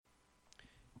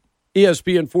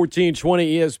ESPN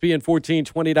 1420,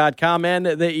 ESPN1420.com, and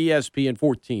the ESPN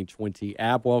 1420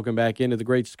 app. Welcome back into the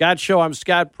Great Scott Show. I'm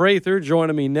Scott Prather.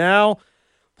 Joining me now,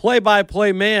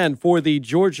 play-by-play man for the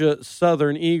Georgia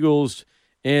Southern Eagles,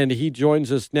 and he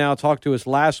joins us now. Talked to us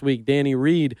last week, Danny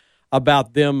Reed,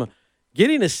 about them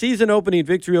getting a season-opening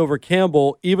victory over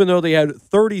Campbell, even though they had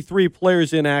 33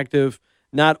 players inactive,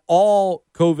 not all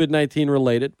COVID-19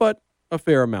 related, but a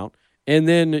fair amount. And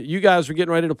then you guys are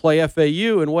getting ready to play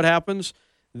FAU, and what happens?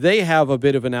 They have a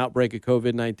bit of an outbreak of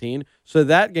COVID-19, so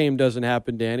that game doesn't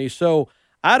happen, Danny. So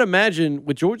I'd imagine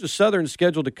with Georgia Southern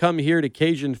scheduled to come here to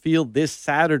Cajun Field this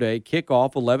Saturday,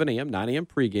 kickoff 11 a.m., 9 a.m.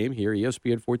 pregame here,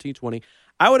 ESPN 1420.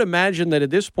 I would imagine that at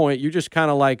this point you're just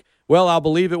kind of like, well, I'll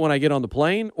believe it when I get on the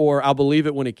plane, or I'll believe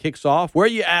it when it kicks off. Where are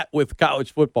you at with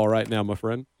college football right now, my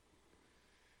friend?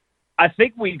 I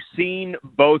think we've seen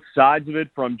both sides of it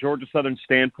from Georgia Southern's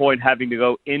standpoint, having to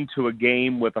go into a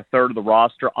game with a third of the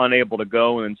roster unable to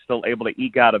go and still able to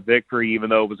eke out a victory, even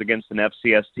though it was against an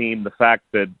FCS team. The fact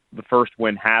that the first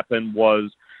win happened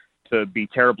was, to be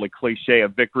terribly cliche, a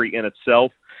victory in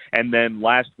itself. And then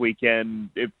last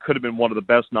weekend, it could have been one of the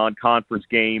best non-conference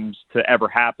games to ever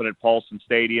happen at Paulson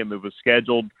Stadium. It was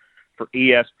scheduled for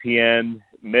ESPN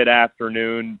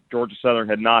mid-afternoon. Georgia Southern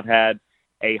had not had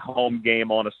a home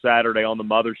game on a Saturday on the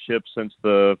mothership since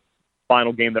the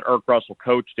final game that Irk Russell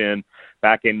coached in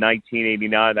back in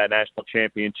 1989, that national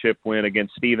championship win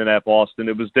against Stephen F. Austin.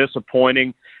 It was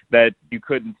disappointing that you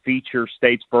couldn't feature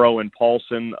Statesboro and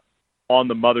Paulson on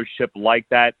the mothership like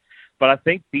that. But I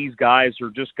think these guys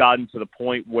are just gotten to the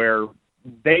point where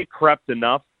they prepped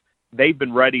enough. They've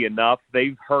been ready enough.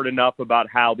 They've heard enough about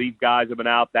how these guys have been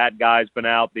out, that guy's been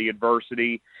out, the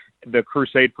adversity, the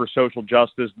crusade for social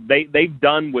justice. They've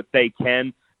done what they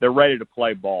can. They're ready to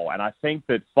play ball. And I think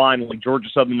that finally Georgia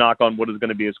Southern, knock on wood, is going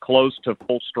to be as close to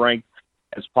full strength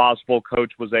as possible.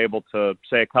 Coach was able to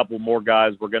say a couple more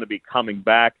guys were going to be coming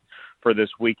back for this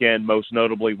weekend, most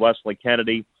notably Wesley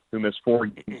Kennedy, who missed 4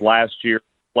 games last year,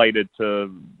 slated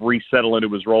to resettle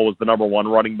into his role as the number one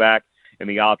running back in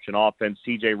the option offense.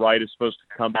 C.J. Wright is supposed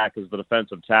to come back as the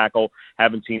defensive tackle.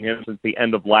 Haven't seen him since the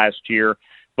end of last year.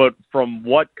 But from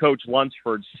what Coach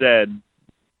Lunsford said,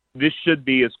 this should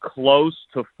be as close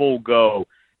to full go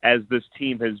as this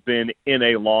team has been in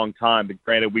a long time. But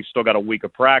granted, we've still got a week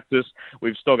of practice.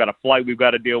 We've still got a flight we've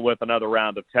got to deal with, another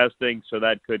round of testing, so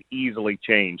that could easily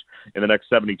change in the next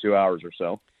 72 hours or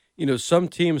so. You know, some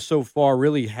teams so far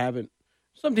really haven't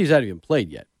 – some teams haven't even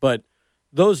played yet. But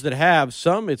those that have,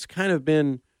 some it's kind of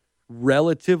been –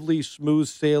 relatively smooth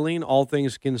sailing, all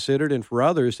things considered, and for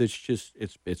others, it's just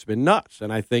it's been nuts.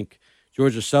 And I think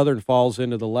Georgia Southern falls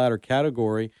into the latter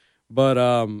category. But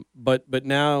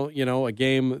now, you know, a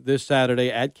game this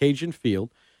Saturday at Cajun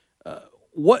Field. I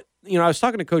was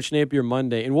talking to Coach Napier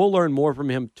Monday, and we'll learn more from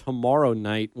him tomorrow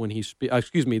night when he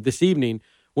this evening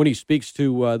when he speaks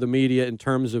to the media in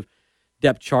terms of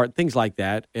depth chart, things like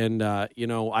that. And I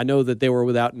know that they were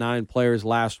without 9 players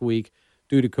last week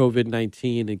due to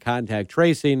COVID-19 and contact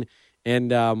tracing,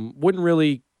 and wouldn't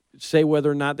really say whether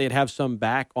or not they'd have some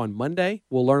back on Monday.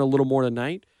 We'll learn a little more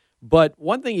tonight. But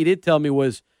one thing he did tell me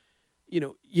was,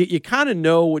 you kind of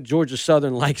know what Georgia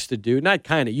Southern likes to do. Not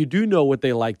kind of. You do know what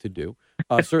they like to do,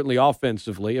 certainly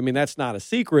offensively. I mean, that's not a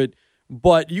secret.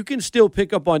 But you can still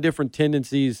pick up on different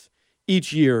tendencies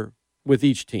each year with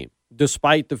each team,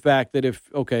 despite the fact that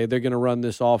they're going to run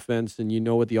this offense and you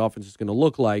know what the offense is going to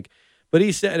look like. But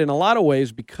he said in a lot of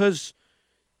ways, because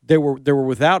they were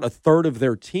without a third of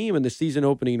their team in the season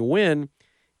opening win,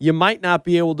 you might not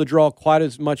be able to draw quite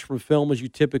as much from film as you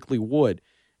typically would.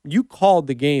 You called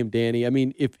the game, Danny. I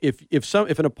mean, if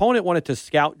an opponent wanted to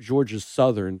scout Georgia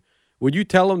Southern, would you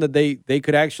tell them that they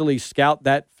could actually scout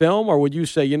that film, or would you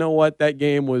say, you know what, that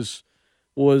game was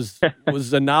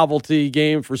a novelty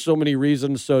game for so many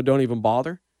reasons, so don't even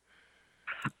bother?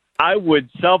 I would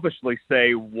selfishly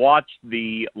say watch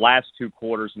the last 2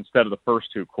 quarters instead of the first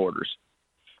 2 quarters.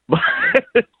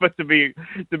 But to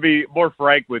be more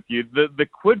frank with you, the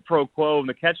quid pro quo and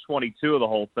the catch-22 of the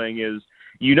whole thing is,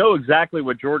 you know exactly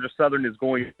what Georgia Southern is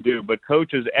going to do, but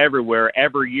coaches everywhere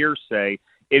every year say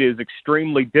it is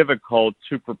extremely difficult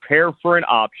to prepare for an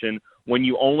option when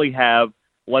you only have,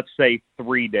 let's say,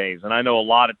 3 days. And I know a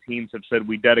lot of teams have said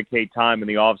we dedicate time in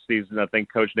the offseason. I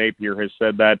think Coach Napier has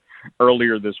said that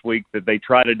earlier this week, that they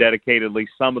try to dedicate at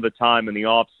least some of the time in the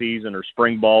offseason or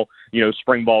spring ball.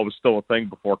 Spring ball was still a thing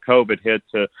before COVID hit,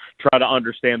 to try to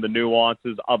understand the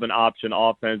nuances of an option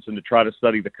offense and to try to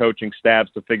study the coaching staffs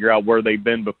to figure out where they've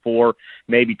been before,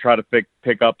 maybe try to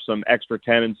pick up some extra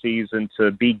tendencies and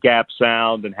to be gap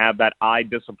sound and have that eye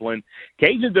discipline.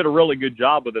 Cajun did a really good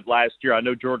job with it last year. I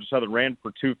know Georgia Southern ran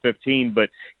for 215, team, but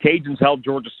Cajuns held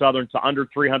Georgia Southern to under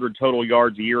 300 total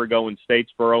yards a year ago in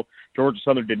Statesboro. Georgia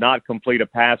Southern did not complete a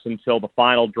pass until the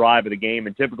final drive of the game,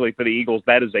 and typically for the Eagles,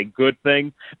 that is a good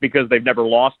thing because they've never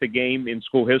lost a game in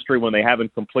school history when they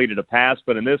haven't completed a pass.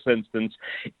 But in this instance,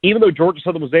 even though Georgia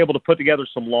Southern was able to put together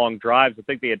some long drives, I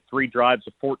think they had 3 drives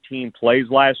of 14 plays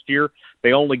last year,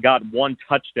 they only got 1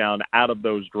 touchdown out of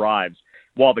those drives,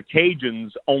 while the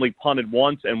Cajuns only punted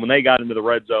once, and when they got into the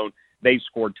red zone, they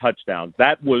scored touchdowns.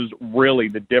 That was really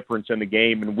the difference in the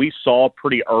game, and we saw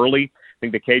pretty early. I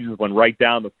think the Cajuns went right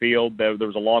down the field. There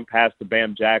was a long pass to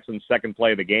Bam Jackson, second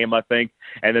play of the game, I think,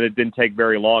 and then it didn't take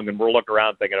very long, and we're looking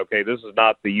around thinking, okay, this is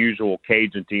not the usual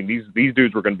Cajun team. These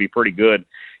dudes were going to be pretty good.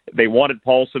 They wanted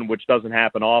Paulson, which doesn't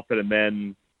happen often, and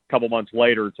then a couple months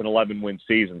later, it's an 11-win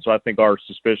season. So I think our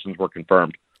suspicions were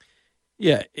confirmed.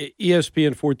 Yeah,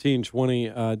 ESPN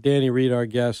 1420, Danny Reed, our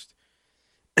guest.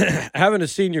 Having a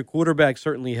senior quarterback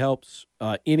certainly helps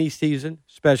any season,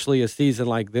 especially a season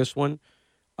like this one.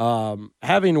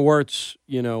 Having Werts,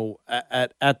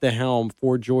 at the helm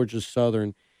for Georgia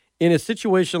Southern, in a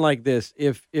situation like this,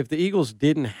 if the Eagles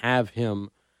didn't have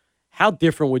him, how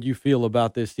different would you feel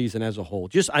about this season as a whole?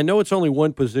 I know it's only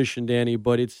one position, Danny,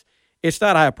 but it's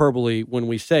not hyperbole when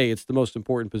we say it's the most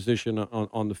important position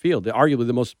on the field, arguably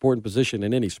the most important position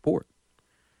in any sport.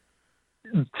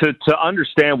 To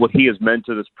understand what he has meant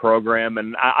to this program,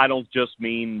 and I don't just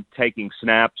mean taking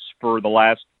snaps for the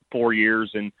last 4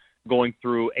 years and going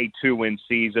through a 2-win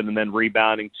season and then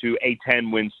rebounding to a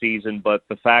 10-win season, but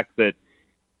the fact that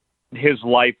his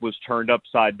life was turned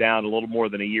upside down a little more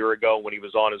than a year ago when he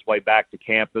was on his way back to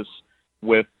campus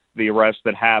with the arrest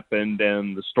that happened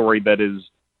and the story that is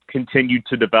continued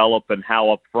to develop and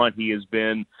how upfront he has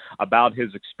been about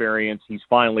his experience. He's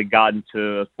finally gotten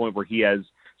to a point where he has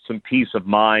some peace of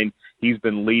mind. He's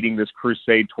been leading this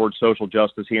crusade towards social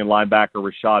justice. He and linebacker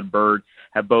Rashad Byrd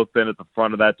have both been at the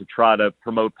front of that to try to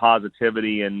promote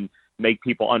positivity and make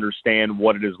people understand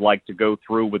what it is like to go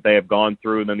through what they have gone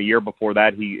through. And then the year before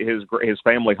that, his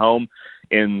family home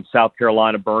in South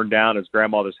Carolina burned down. His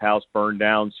grandmother's house burned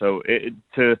down. So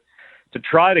to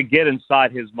try to get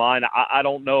inside his mind, I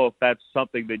don't know if that's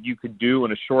something that you could do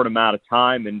in a short amount of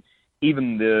time. And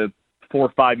even the 4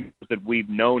 or 5 years that we've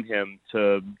known him,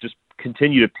 to just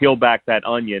continue to peel back that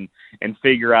onion and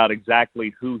figure out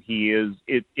exactly who he is.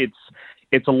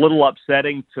 It's a little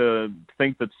upsetting to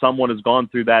think that someone has gone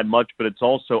through that much, but it's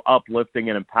also uplifting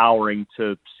and empowering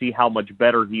to see how much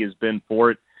better he has been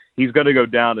for it. He's going to go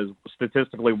down as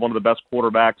statistically one of the best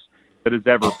quarterbacks that has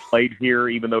ever played here,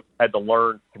 even though he had to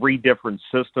learn 3 different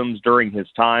systems during his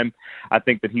time. I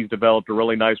think that he's developed a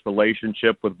really nice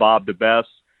relationship with Bob DeBess,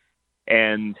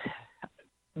 and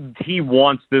he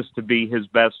wants this to be his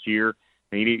best year.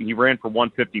 He ran for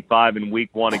 155 in week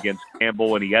 1 against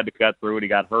Campbell, and he had to cut through it. He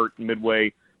got hurt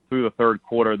midway through the third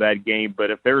quarter of that game. But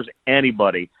if there's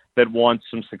anybody that wants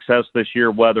some success this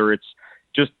year, whether it's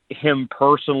just him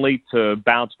personally to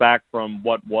bounce back from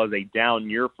what was a down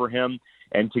year for him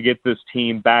and to get this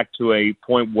team back to a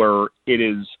point where it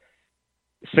is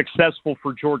successful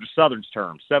for Georgia Southern's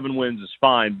terms. 7 wins is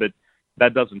fine, but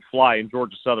that doesn't fly in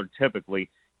Georgia Southern typically.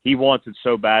 He wants it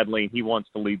so badly, and he wants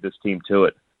to lead this team to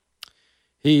it.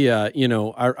 He,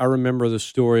 I remember the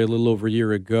story a little over a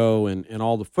year ago, and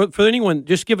all the for anyone,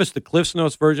 just give us the Cliff's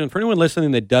Notes version. For anyone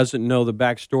listening that doesn't know the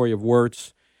backstory of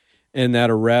Werts and that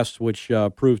arrest, which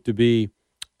proved to be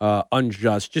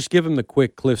unjust, just give him the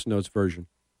quick Cliff's Notes version.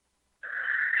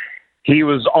 He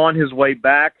was on his way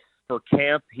back for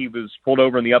camp. He was pulled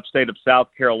over in the upstate of South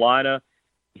Carolina.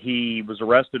 He was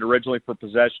arrested originally for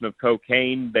possession of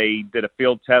cocaine. They did a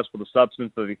field test with a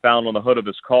substance that he found on the hood of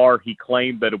his car. He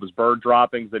claimed that it was bird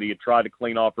droppings that he had tried to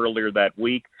clean off earlier that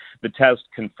week. The test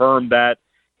confirmed that.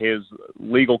 His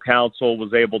legal counsel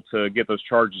was able to get those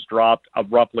charges dropped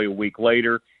roughly a week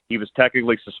later. He was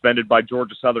technically suspended by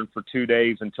Georgia Southern for 2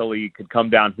 days until he could come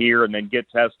down here and then get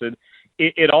tested.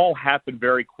 It all happened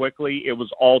very quickly. It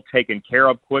was all taken care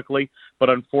of quickly, but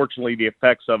unfortunately the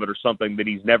effects of it are something that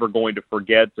he's never going to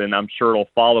forget, and I'm sure it'll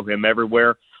follow him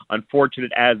everywhere.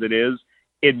 Unfortunate as it is,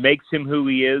 it makes him who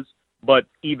he is, but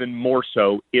even more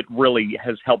so, it really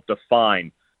has helped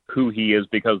define who he is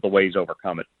because of the way he's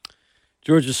overcome it.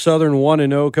 Georgia Southern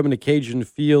 1-0 coming to Cajun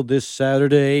Field this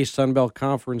Saturday. Sun Belt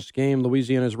Conference game.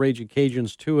 Louisiana's Ragin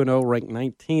Cajuns 2-0, ranked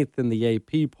 19th in the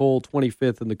AP poll,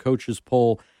 25th in the coaches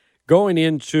poll. Going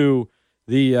into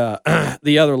the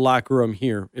other locker room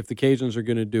here, if the Cajuns are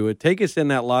going to do it, take us in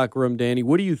that locker room, Danny.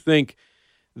 What do you think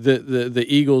the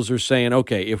Eagles are saying?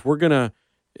 Okay, if we're going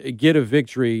to get a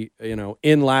victory,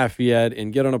 in Lafayette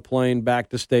and get on a plane back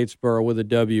to Statesboro with a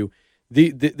W,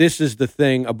 this is the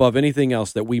thing above anything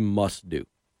else that we must do.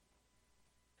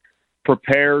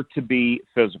 prepare to be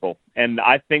physical. And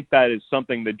I think that is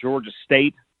something that Georgia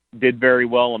State did very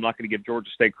well. I'm not going to give Georgia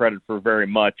State credit for very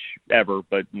much ever,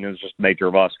 but it's just the nature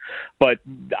of us. But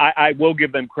I will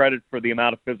give them credit for the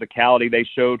amount of physicality they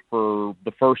showed for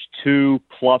the first 2+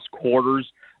 quarters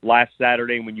last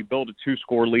Saturday. When you build a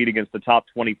 2-score lead against the top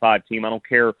 25 team, I don't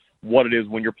care what it is.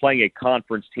 When you're playing a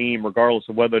conference team, regardless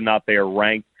of whether or not they are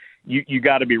ranked, you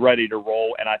got to be ready to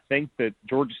roll. And I think that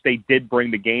Georgia State did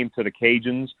bring the game to the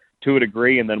Cajuns to a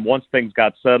degree, and then once things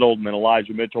got settled, and then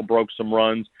Elijah Mitchell broke some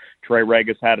runs, Trey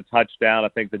Regis had a touchdown, I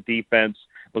think the defense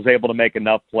was able to make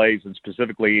enough plays, and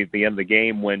specifically at the end of the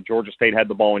game when Georgia State had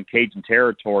the ball in Cajun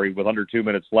territory with under 2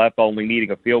 minutes left, only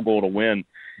needing a field goal to win,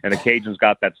 and the Cajuns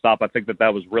got that stop. I think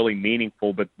that was really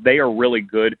meaningful, but they are really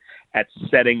good at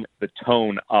setting the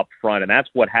tone up front, and that's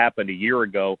what happened a year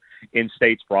ago in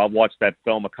Statesboro. I've watched that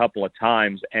film a couple of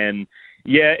times, and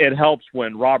yeah, it helps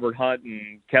when Robert Hunt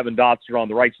and Kevin Dotson are on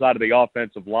the right side of the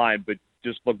offensive line, but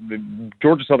just look,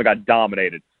 Georgia Southern got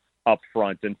dominated up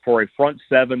front. And for a front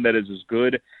seven that is as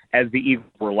good as the Eagles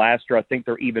were last year, I think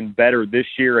they're even better this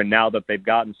year. And now that they've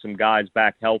gotten some guys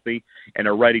back healthy and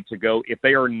are ready to go, if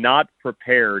they are not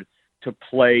prepared to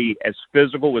play as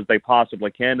physical as they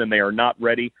possibly can, and they are not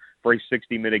ready for a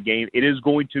 60-minute game, it is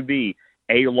going to be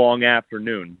a long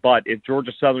afternoon. But if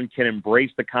Georgia Southern can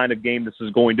embrace the kind of game this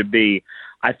is going to be,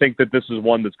 I think that this is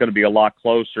one that's going to be a lot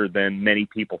closer than many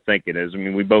people think it is. I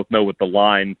mean, we both know what the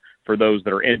line, for those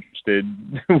that are interested,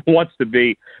 wants to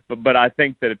be. But I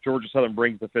think that if Georgia Southern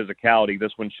brings the physicality,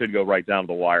 this one should go right down to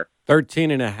the wire.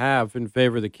 13.5 in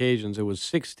favor of the Cajuns. It was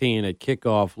 16 at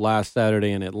kickoff last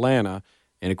Saturday in Atlanta.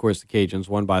 And, of course, the Cajuns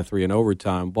won by 3 in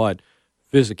overtime. But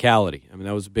physicality, I mean,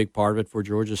 that was a big part of it for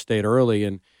Georgia State early.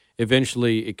 And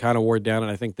eventually it kind of wore down.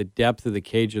 And I think the depth of the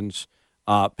Cajuns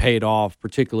paid off,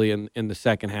 particularly in the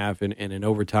second half and in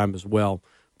overtime as well.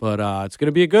 But it's going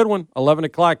to be a good one. 11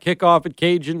 o'clock kickoff at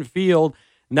Cajun Field,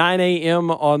 9 a.m.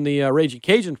 on the Ragin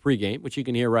Cajun pregame, which you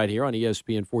can hear right here on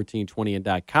ESPN 1420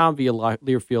 and .com via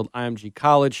Learfield IMG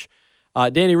College.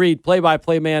 Danny Reed,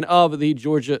 play-by-play man of the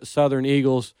Georgia Southern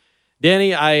Eagles.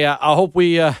 Danny, I hope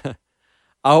we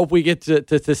get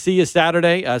to see you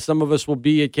Saturday. Some of us will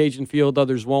be at Cajun Field,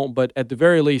 others won't. But at the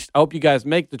very least, I hope you guys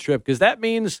make the trip, because that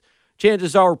means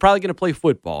chances are we're probably going to play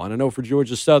football. And I know for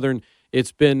Georgia Southern,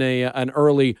 it's been an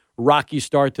early rocky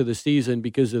start to the season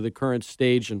because of the current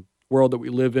stage and world that we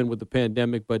live in with the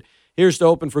pandemic. But here's to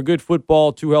hoping for good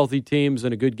football, 2 healthy teams,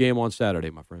 and a good game on Saturday,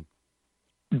 my friend.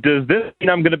 Does this mean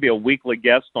I'm going to be a weekly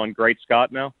guest on Great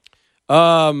Scott now?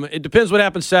 It depends what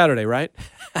happens Saturday, right?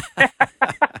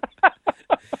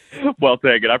 Well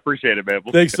taken. I appreciate it, man.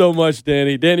 Thanks so much,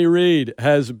 Danny. Danny Reed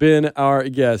has been our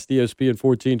guest, ESPN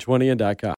 1420 and .com.